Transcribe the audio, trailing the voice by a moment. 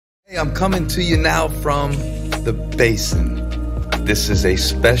Hey, I'm coming to you now from the Basin. This is a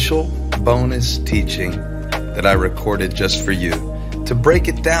special bonus teaching that I recorded just for you to break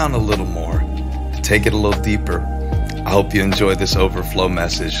it down a little more, to take it a little deeper. I hope you enjoy this overflow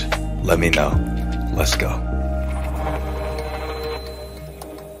message. Let me know. Let's go.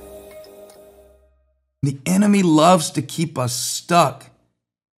 The enemy loves to keep us stuck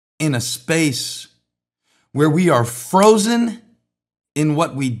in a space where we are frozen in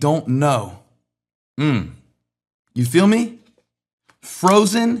what we don't know. You feel me?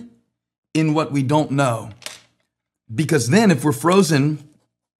 Frozen in what we don't know. Because then if we're frozen,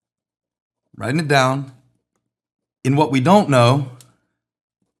 writing it down, in what we don't know,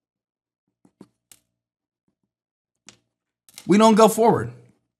 we don't go forward.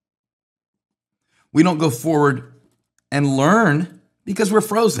 We don't go forward and learn because we're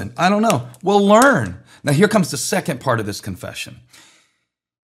frozen. I don't know. We'll learn. Now here comes the second part of this confession.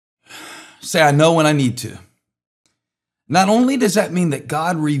 Say, I know when I need to. Not only does that mean that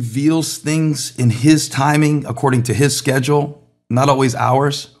God reveals things in his timing, according to his schedule, not always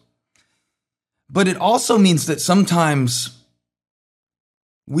ours, but it also means that sometimes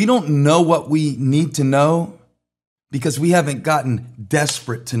we don't know what we need to know because we haven't gotten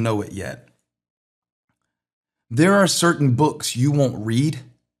desperate to know it yet. There are certain books you won't read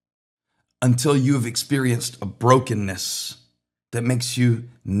until you have experienced a brokenness that makes you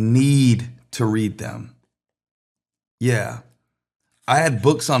need to read them. Yeah. I had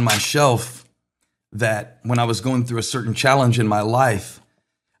books on my shelf that when I was going through a certain challenge in my life,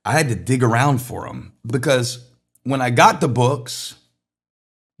 I had to dig around for them because when I got the books,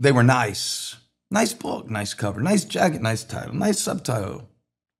 they were nice. Nice book, nice cover, nice jacket, nice title, nice subtitle.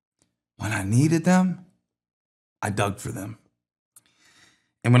 When I needed them, I dug for them.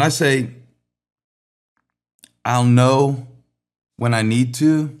 And when I say, I'll know when I need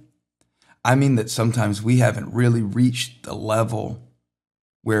to, I mean that sometimes we haven't really reached the level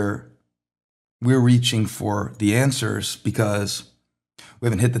where we're reaching for the answers because we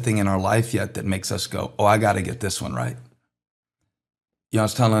haven't hit the thing in our life yet that makes us go, oh, I got to get this one right. You know, I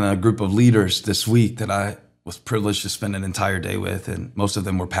was telling a group of leaders this week that I was privileged to spend an entire day with, and most of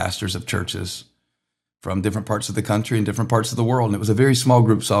them were pastors of churches from different parts of the country and different parts of the world. And it was a very small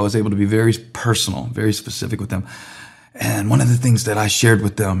group, so I was able to be very personal, very specific with them. And one of the things that I shared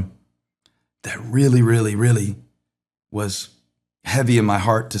with them that really was heavy in my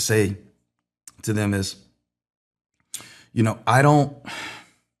heart to say to them is, you know, I don't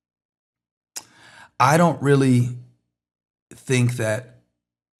really think that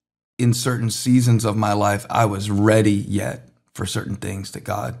in certain seasons of my life, I was ready yet for certain things that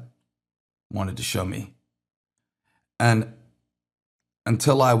God wanted to show me. And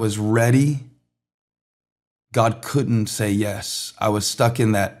until I was ready, God couldn't say yes. I was stuck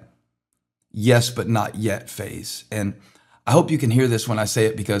in that yes, but not yet phase. And I hope you can hear this when I say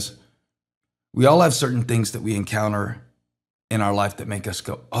it because we all have certain things that we encounter in our life that make us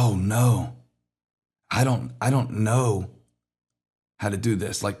go, oh no, I don't know how to do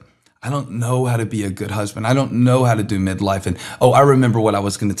this. Like, I don't know how to be a good husband. I don't know how to do midlife. And oh, I remember what I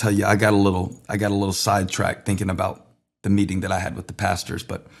was going to tell you. I got a little sidetracked thinking about the meeting that I had with the pastors,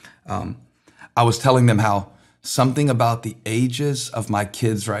 but I was telling them how something about the ages of my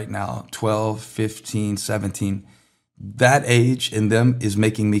kids right now, 12, 15, 17, that age in them is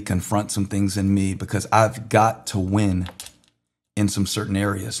making me confront some things in me because I've got to win in some certain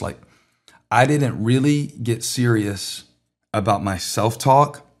areas. Like, I didn't really get serious about my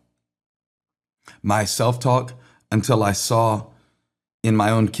self-talk until I saw in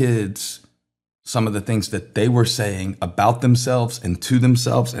my own kids some of the things that they were saying about themselves and to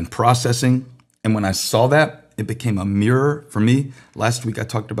themselves and processing. And when I saw that, it became a mirror for me. Last week, I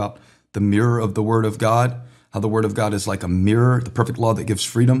talked about the mirror of the Word of God, how the Word of God is like a mirror, the perfect law that gives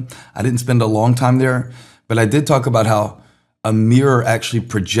freedom. I didn't spend a long time there, but I did talk about how a mirror actually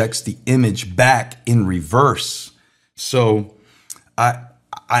projects the image back in reverse. So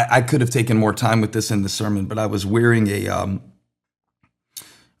I could have taken more time with this in the sermon, but I was wearing a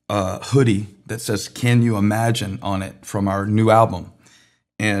hoodie that says, "Can you imagine?" on it from our new album.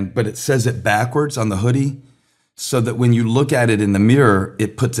 But it says it backwards on the hoodie so that when you look at it in the mirror,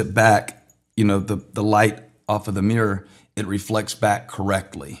 it puts it back, you know, the light off of the mirror, it reflects back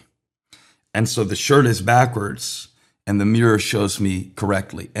correctly. And so the shirt is backwards and the mirror shows me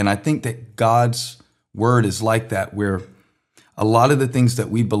correctly. And I think that God's word is like that, where a lot of the things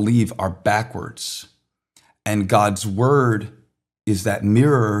that we believe are backwards. And God's word is that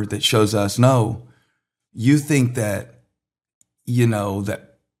mirror that shows us, no, you think that, you know,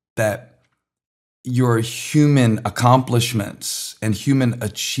 that your human accomplishments and human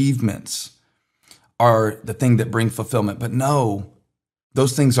achievements are the thing that bring fulfillment. But no,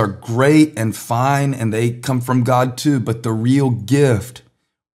 those things are great and fine, and they come from God too. But the real gift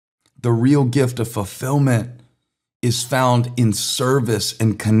of fulfillment is found in service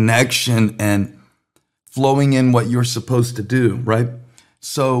and connection and flowing in what you're supposed to do, right?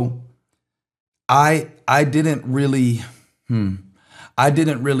 So I didn't really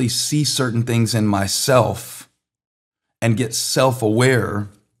see certain things in myself and get self-aware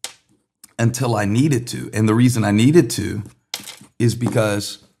until I needed to. And the reason I needed to is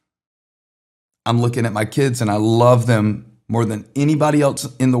because I'm looking at my kids and I love them more than anybody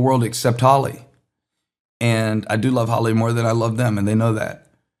else in the world except Holly. And I do love Holly more than I love them, and they know that.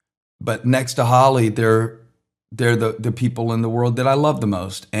 But next to Holly, they're the people in the world that I love the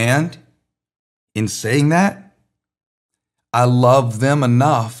most. And in saying that, I love them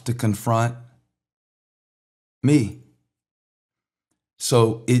enough to confront me.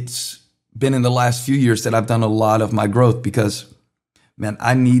 So it's been in the last few years that I've done a lot of my growth because, man,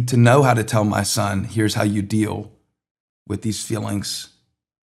 I need to know how to tell my son, here's how you deal with these feelings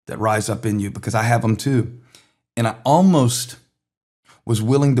that rise up in you, because I have them too. And I almost was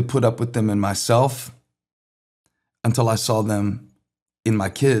willing to put up with them in myself until I saw them in my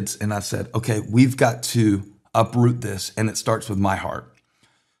kids. And I said, okay, we've got to uproot this. And it starts with my heart.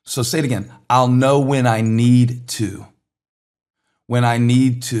 So say it again. I'll know when I need to. When I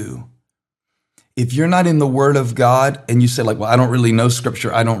need to. If you're not in the Word of God and you say like, well, I don't really know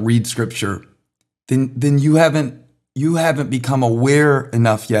Scripture, I don't read Scripture, then you haven't become aware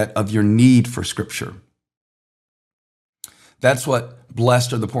enough yet of your need for Scripture. That's what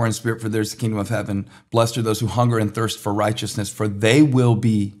blessed are the poor in spirit, for theirs is the kingdom of heaven. Blessed are those who hunger and thirst for righteousness, for they will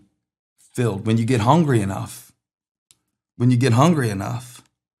be filled. When you get hungry enough.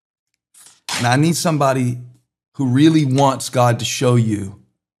 Now I need somebody who really wants God to show you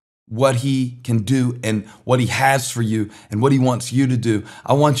what he can do and what he has for you and what he wants you to do.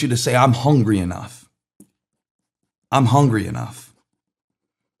 I want you to say, I'm hungry enough. I'm hungry enough.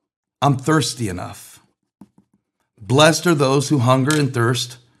 I'm thirsty enough. Blessed are those who hunger and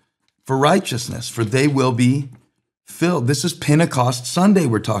thirst for righteousness, for they will be filled. This is Pentecost Sunday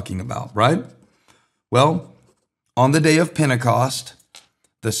we're talking about, right? Well, on the day of Pentecost,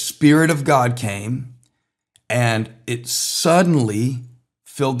 the Spirit of God came and it suddenly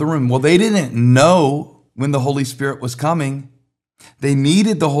filled the room. Well, they didn't know when the Holy Spirit was coming. They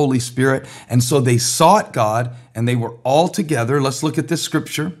needed the Holy Spirit, and so they sought God, and they were all together. Let's look at this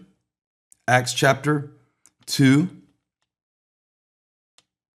scripture, Acts chapter 2.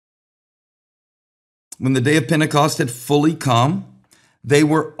 When the day of Pentecost had fully come, they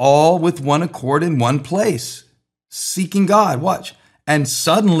were all with one accord in one place, seeking God. Watch. And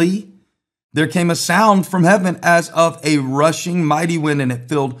suddenly there came a sound from heaven as of a rushing mighty wind, and it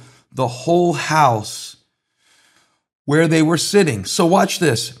filled the whole house where they were sitting. So watch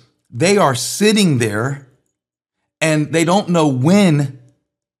this. They are sitting there and they don't know when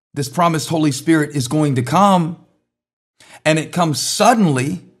this promised Holy Spirit is going to come. And it comes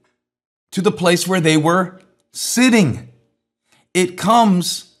suddenly to the place where they were sitting. It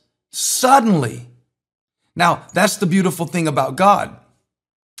comes suddenly. Now, that's the beautiful thing about God,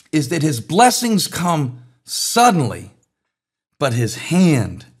 is that his blessings come suddenly, but his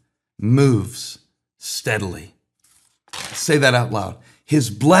hand moves steadily. Say that out loud. His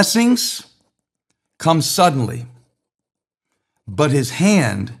blessings come suddenly, but his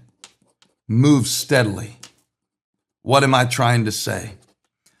hand moves steadily. What am I trying to say?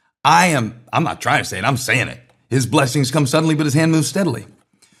 I'm not trying to say it, I'm saying it. His blessings come suddenly, but his hand moves steadily,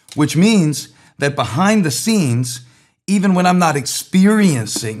 which means that behind the scenes, even when I'm not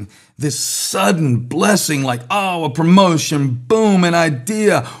experiencing this sudden blessing, like, oh, a promotion, boom, an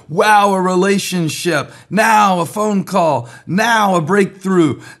idea, wow, a relationship, now a phone call, now a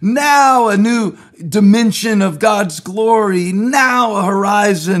breakthrough, now a new dimension of God's glory, now a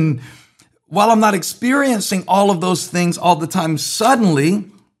horizon. While I'm not experiencing all of those things all the time, suddenly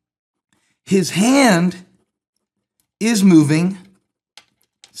his hand is moving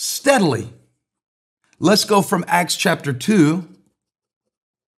steadily. Let's go from Acts chapter 2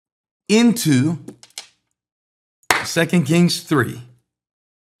 into 2 Kings 3.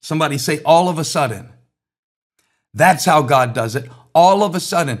 Somebody say, all of a sudden. That's how God does it. All of a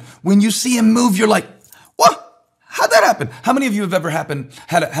sudden. When you see him move, you're like, what? How'd that happen? How many of you have ever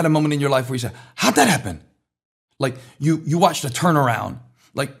had a moment in your life where you said, how'd that happen? Like you watched a turnaround,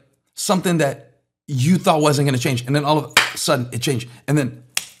 like something that you thought wasn't going to change. And then all of a sudden it changed. And then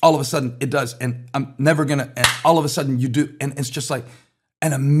all of a sudden it does. And I'm never going to, and all of a sudden you do. And it's just like,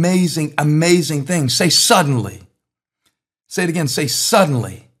 an amazing, amazing thing. Say suddenly. Say it again. Say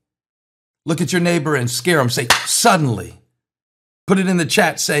suddenly. Look at your neighbor and scare them. Say suddenly. Put it in the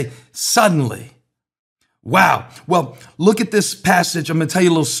chat. Say suddenly. Wow. Well, look at this passage. I'm going to tell you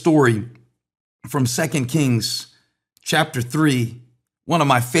a little story from 2 Kings chapter 3, one of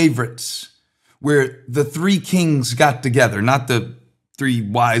my favorites, where the three kings got together, not the three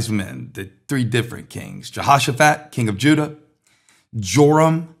wise men, the three different kings. Jehoshaphat, king of Judah.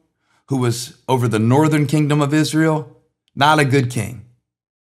 Joram, who was over the northern kingdom of Israel, not a good king.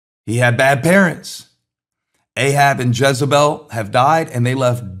 He had bad parents. Ahab and Jezebel have died, and they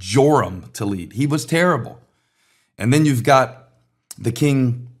left Joram to lead. He was terrible. And then you've got the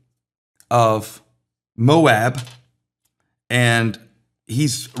king of Moab, and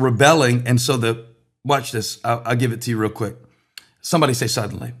he's rebelling. And so watch this. I'll give it to you real quick. Somebody say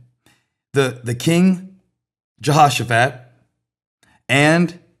suddenly. The king, Jehoshaphat,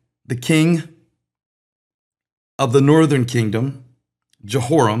 and the king of the northern kingdom,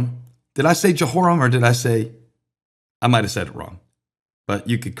 Jehoram. Did I say Jehoram or did I say, I might have said it wrong, but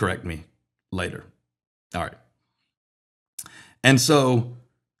you could correct me later. All right. And so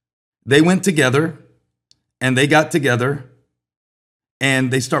they went together and they got together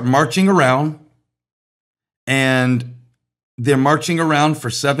and they start marching around, and they're marching around for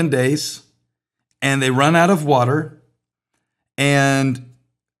 7 days, and they run out of water, and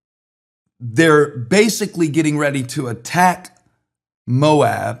they're basically getting ready to attack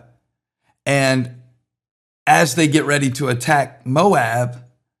Moab. And as they get ready to attack Moab,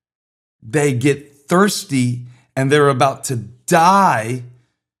 they get thirsty and they're about to die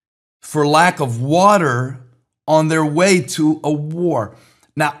for lack of water on their way to a war.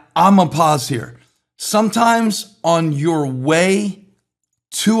 Now, I'm gonna pause here. Sometimes on your way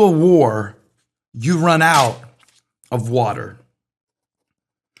to a war, you run out of water.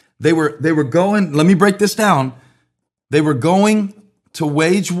 They were going, let me break this down. They were going to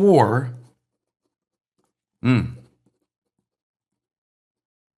wage war.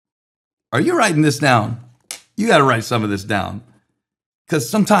 Are you writing this down? You got to write some of this down, because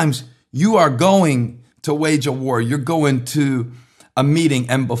sometimes you are going to wage a war. You're going to a meeting,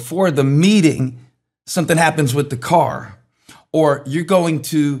 and before the meeting, something happens with the car, or you're going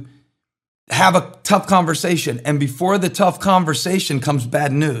to have a tough conversation, and before the tough conversation comes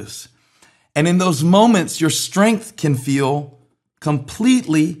bad news. And in those moments, your strength can feel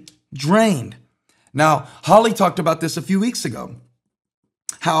completely drained. Now, Holly talked about this a few weeks ago,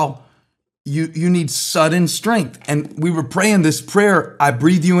 how you need sudden strength. And we were praying this prayer. I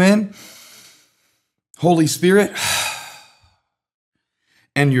breathe you in, Holy Spirit,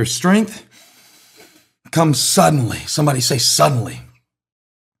 and your strength comes suddenly. Somebody say suddenly.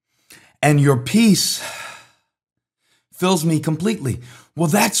 And your peace fills me completely. Well,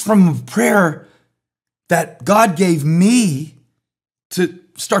 that's from a prayer that God gave me to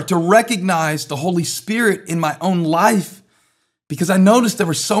start to recognize the Holy Spirit in my own life, because I noticed there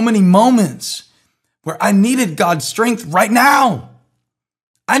were so many moments where I needed God's strength right now.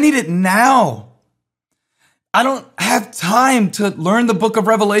 I need it now. I don't have time to learn the book of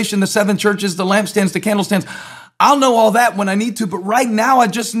Revelation, the 7 churches, the lampstands, the candlestands. I'll know all that when I need to, but right now I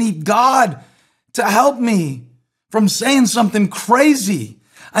just need God to help me from saying something crazy.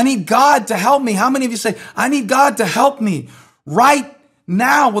 I need God to help me. How many of you say, I need God to help me right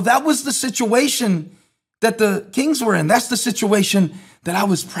now? Well, that was the situation that the kings were in. That's the situation that I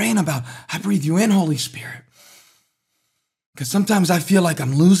was praying about. I breathe you in, Holy Spirit. Because sometimes I feel like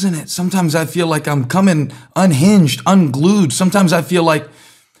I'm losing it. Sometimes I feel like I'm coming unhinged, unglued. Sometimes I feel like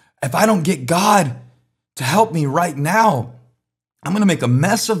if I don't get God to help me right now, I'm going to make a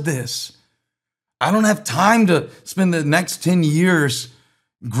mess of this. I don't have time to spend the next 10 years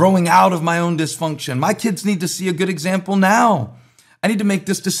growing out of my own dysfunction. My kids need to see a good example now. I need to make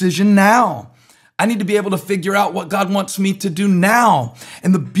this decision now. I need to be able to figure out what God wants me to do now.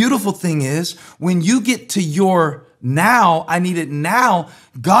 And the beautiful thing is, when you get to your now, I need it now,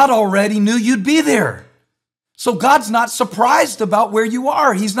 God already knew you'd be there. So God's not surprised about where you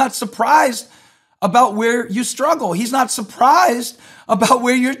are. He's not surprised about where you struggle. He's not surprised about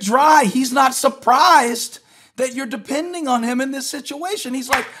where you're dry. He's not surprised that you're depending on him in this situation. He's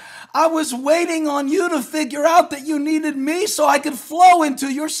like, I was waiting on you to figure out that you needed me so I could flow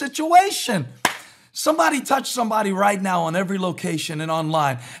into your situation. Somebody touch somebody right now on every location and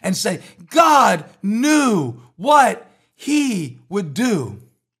online and say, God knew what he would do.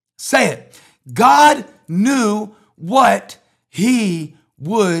 Say it. God knew what he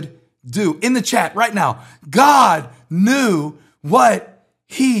would do. In the chat right now, God knew what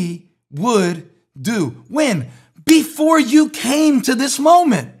he would do. When? before you came to this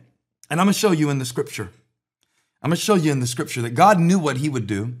moment. And I'm going to show you in the scripture. I'm going to show you in the scripture that God knew what he would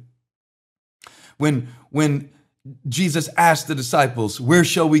do when Jesus asked the disciples, where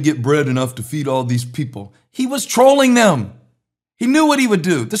shall we get bread enough to feed all these people? He was trolling them. He knew what he would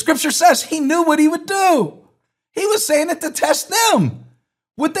do. The scripture says he knew what he would do. He was saying it to test them.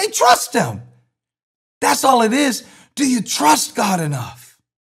 Would they trust him? That's all it is. Do you trust God enough?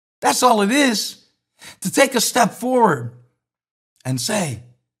 That's all it is. To take a step forward and say,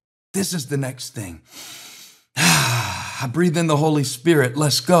 this is the next thing. I breathe in the Holy Spirit.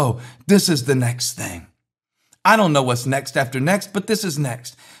 Let's go. This is the next thing. I don't know what's next after next, but this is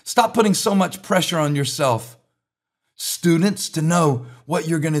next. Stop putting so much pressure on yourself, students, to know what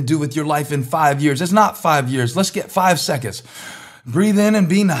you're going to do with your life in 5 years. It's not 5 years. Let's get 5 seconds. Breathe in and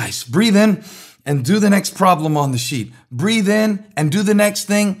be nice. Breathe in and do the next problem on the sheet. Breathe in and do the next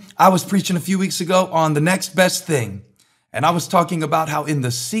thing. I was preaching a few weeks ago on the next best thing. And I was talking about how in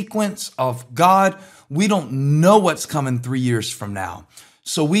the sequence of God, we don't know what's coming 3 years from now.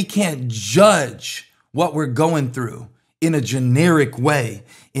 So we can't judge what we're going through in a generic way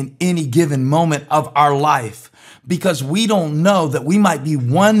in any given moment of our life, because we don't know that we might be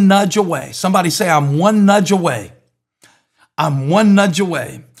one nudge away. Somebody say, I'm one nudge away. I'm one nudge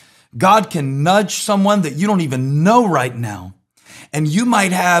away. God can nudge someone that you don't even know right now. And you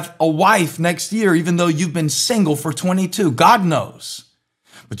might have a wife next year, even though you've been single for 22. God knows.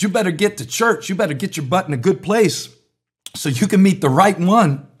 But you better get to church. You better get your butt in a good place so you can meet the right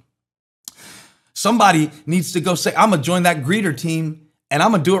one. Somebody needs to go say, I'm going to join that greeter team and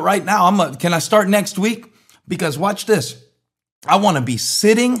I'm going to do it right now. Can I start next week? Because watch this. I want to be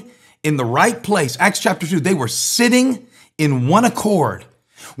sitting in the right place. Acts chapter 2, they were sitting in one accord.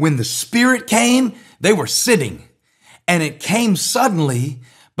 When the Spirit came, they were sitting. And it came suddenly,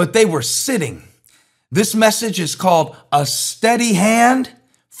 but they were sitting. This message is called a steady hand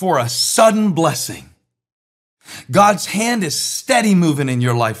for a sudden blessing. God's hand is steady moving in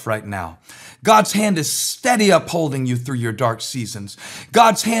your life right now. God's hand is steady upholding you through your dark seasons.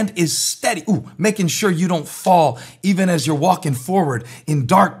 God's hand is steady, making sure you don't fall even as you're walking forward in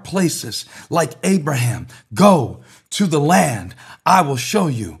dark places like Abraham. Go to the land I will show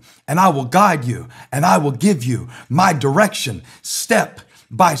you, and I will guide you, and I will give you my direction step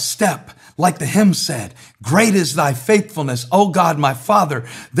by step. Like the hymn said, great is thy faithfulness, O God, my Father.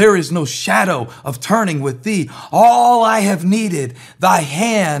 There is no shadow of turning with thee. All I have needed, thy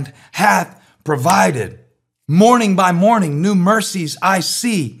hand hath provided. Morning by morning, new mercies I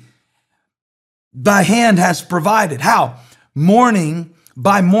see. Thy hand has provided. How? Morning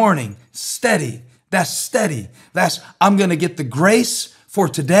by morning, steady. That's steady. I'm going to get the grace for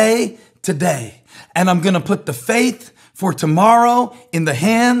today. And I'm going to put the faith for tomorrow in the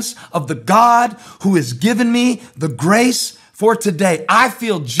hands of the God who has given me the grace for today. I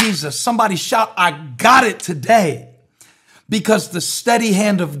feel Jesus. Somebody shout, I got it today. Because the steady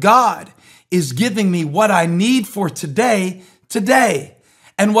hand of God is giving me what I need for today.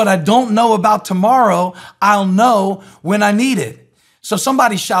 And what I don't know about tomorrow, I'll know when I need it. So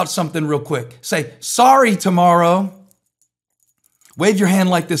somebody shout something real quick. Say, sorry, tomorrow. Wave your hand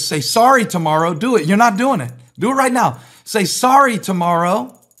like this. Say, sorry, tomorrow. Do it. You're not doing it. Do it right now. Say, sorry,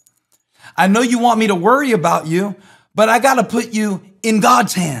 tomorrow. I know you want me to worry about you, but I got to put you in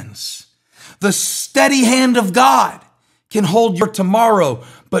God's hands. The steady hand of God can hold your tomorrow,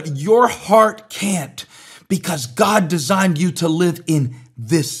 but your heart can't, because God designed you to live in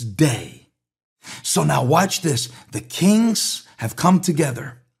this day. So now watch this. The kings have come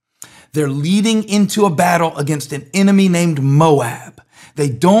together. They're leading into a battle against an enemy named Moab. They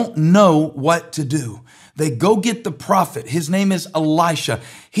don't know what to do. They go get the prophet. His name is Elisha.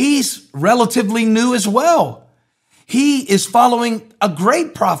 He's relatively new as well. He is following a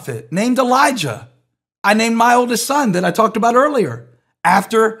great prophet named Elijah. I named my oldest son that I talked about earlier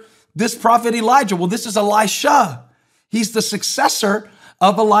after this prophet Elijah. Well, this is Elisha. He's the successor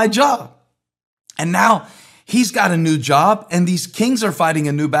of Elijah. And now he's got a new job, and these kings are fighting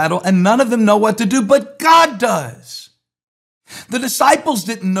a new battle, and none of them know what to do, but God does. The disciples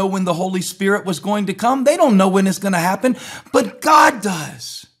didn't know when the Holy Spirit was going to come. They don't know when it's going to happen, but God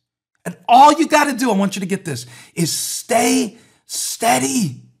does. And all you got to do, I want you to get this, is stay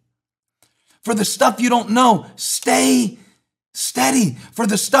steady. For the stuff you don't know, stay steady. For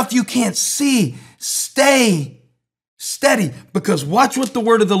the stuff you can't see, stay steady. Because watch what the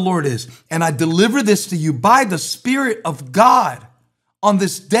word of the Lord is. And I deliver this to you by the Spirit of God on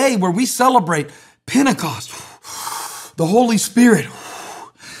this day where we celebrate Pentecost. The Holy Spirit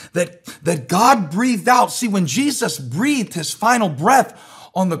that God breathed out. See, when Jesus breathed his final breath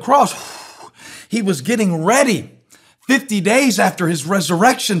on the cross, he was getting ready 50 days after his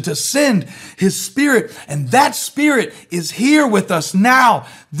resurrection to send his Spirit. And that Spirit is here with us now.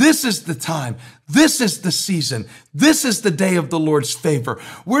 This is the time. This is the season. This is the day of the Lord's favor.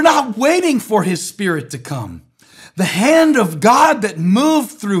 We're not waiting for his Spirit to come. The hand of God that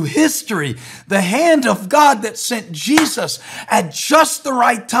moved through history, the hand of God that sent Jesus at just the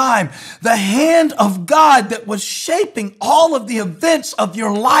right time, the hand of God that was shaping all of the events of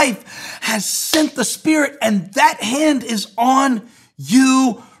your life has sent the Spirit, and that hand is on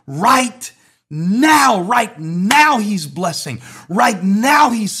you right now. Right now he's blessing. Right now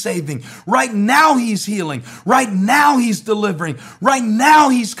he's saving. Right now he's healing. Right now he's delivering. Right now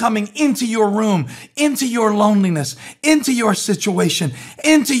he's coming into your room, into your loneliness, into your situation,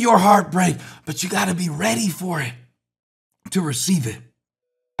 into your heartbreak. But you got to be ready for it to receive it.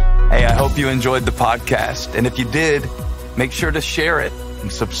 Hey, I hope you enjoyed the podcast. And if you did, make sure to share it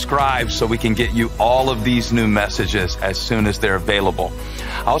and subscribe so we can get you all of these new messages as soon as they're available.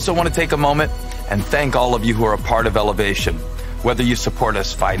 I also want to take a moment and thank all of you who are a part of Elevation. Whether you support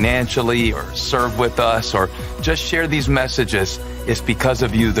us financially or serve with us or just share these messages, it's because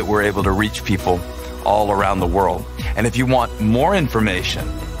of you that we're able to reach people all around the world. And if you want more information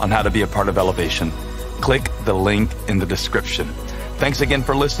on how to be a part of Elevation, click the link in the description. Thanks again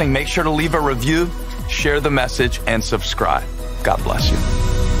for listening. Make sure to leave a review, share the message, and subscribe. God bless you.